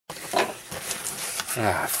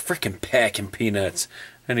Ah, freaking packing peanuts.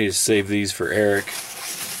 I need to save these for Eric.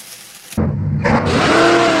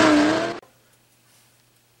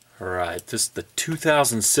 Alright, this is the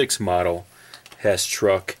 2006 model Hess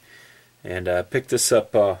Truck, and I picked this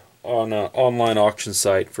up on an online auction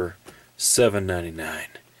site for $7.99.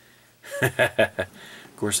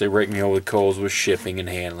 Of course, they rake me over the coals with shipping and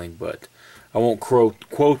handling, but I won't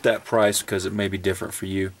quote that price because it may be different for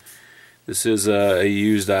you. This is a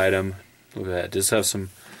used item. Look at that. It does have some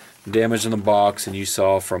damage in the box, and you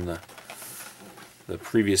saw from the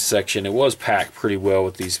previous section it was packed pretty well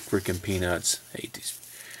with these freaking peanuts. I hate these.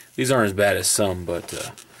 These aren't as bad as some,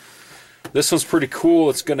 but this one's pretty cool.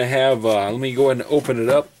 It's going to have, let me go ahead and open it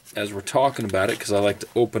up as we're talking about it, because I like to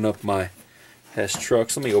open up my Hess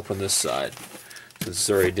trucks. Let me open this side, since it's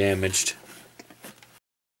already damaged.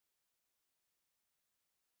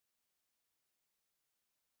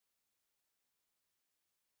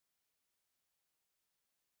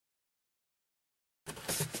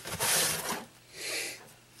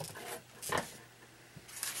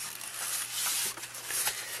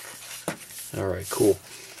 Alright, cool.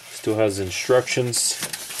 Still has instructions.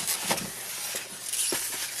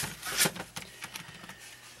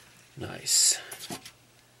 Nice.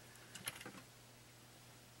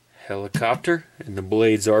 Helicopter, and the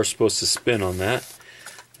blades are supposed to spin on that.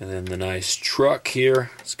 And then the nice truck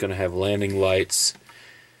here, it's going to have landing lights.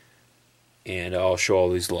 And I'll show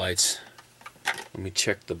all these lights. Let me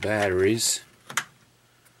check the batteries.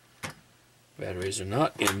 Batteries are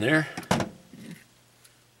not in there.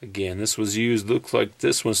 Again, this was used, looks like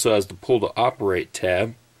this one still has the pull to operate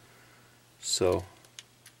tab. So,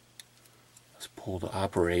 let's pull to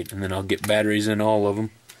operate, and then I'll get batteries in all of them.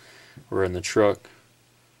 We're in the truck.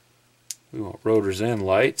 We want rotors and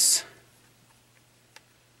lights.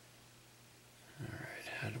 Alright,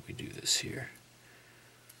 how do we do this here?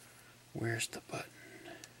 Where's the button?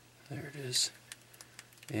 There it is.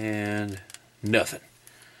 And nothing.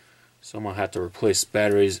 So I'm going to have to replace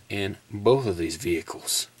batteries in both of these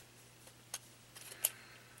vehicles.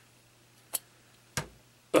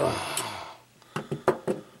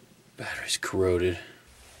 Battery's corroded.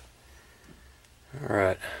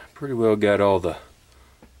 Alright, pretty well got all the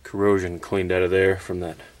corrosion cleaned out of there from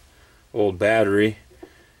that old battery.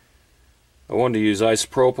 I wanted to use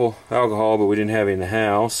isopropyl alcohol, but we didn't have any in the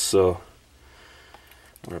house, so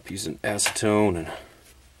I'm up using acetone and a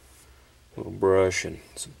little brush and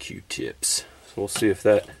some Q-tips. So we'll see if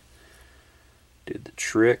that did the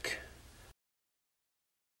trick.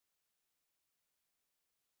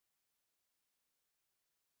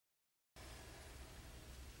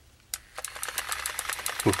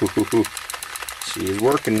 She is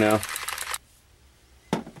working now.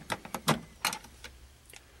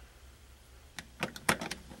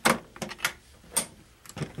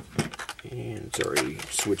 And it's already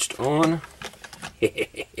switched on. Got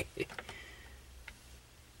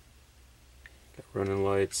running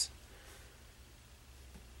lights.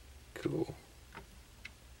 Cool.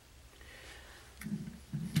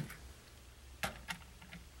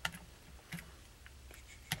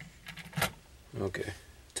 Okay,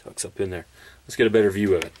 tucks up in there. Let's get a better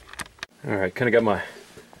view of it. Alright, kind of got my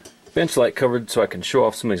bench light covered so I can show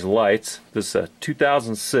off some of these lights. This is a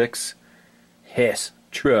 2006 Hess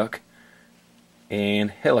Truck and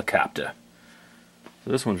helicopter.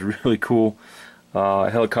 So this one's really cool.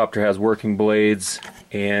 Helicopter has working blades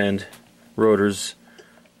and rotors.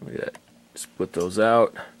 Look at that. Split those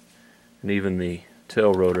out, and even the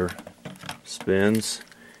tail rotor spins.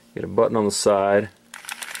 Get a button on the side.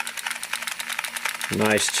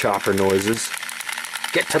 Nice chopper noises.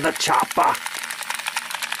 Get to the chopper!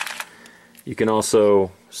 You can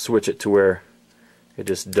also switch it to where it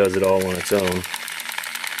just does it all on its own,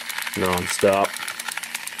 non-stop.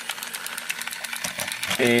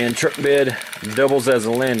 And truck bed doubles as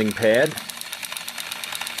a landing pad.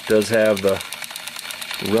 Does have the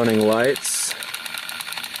running lights.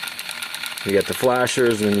 You got the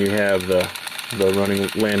flashers, and then you have the running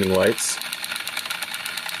landing lights.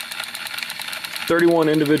 31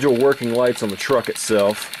 individual working lights on the truck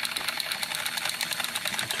itself.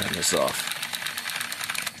 Turn this off.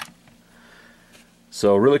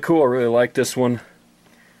 So really cool. I really like this one.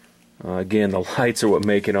 Again, the lights are what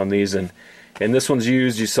make it on these, and this one's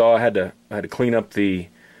used. You saw I had to clean up the,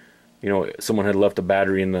 someone had left a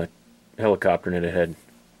battery in the helicopter and it had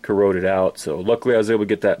corroded out. So luckily I was able to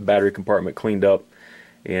get that battery compartment cleaned up,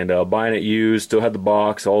 and buying it used, still had the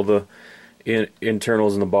box, all the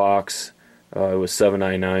internals in the box. It was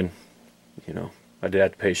 $7.99. I did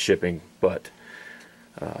have to pay shipping, but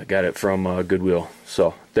I got it from Goodwill.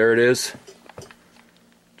 So there it is.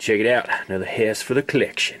 Check it out. Another Hess for the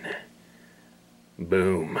collection.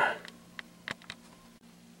 Boom.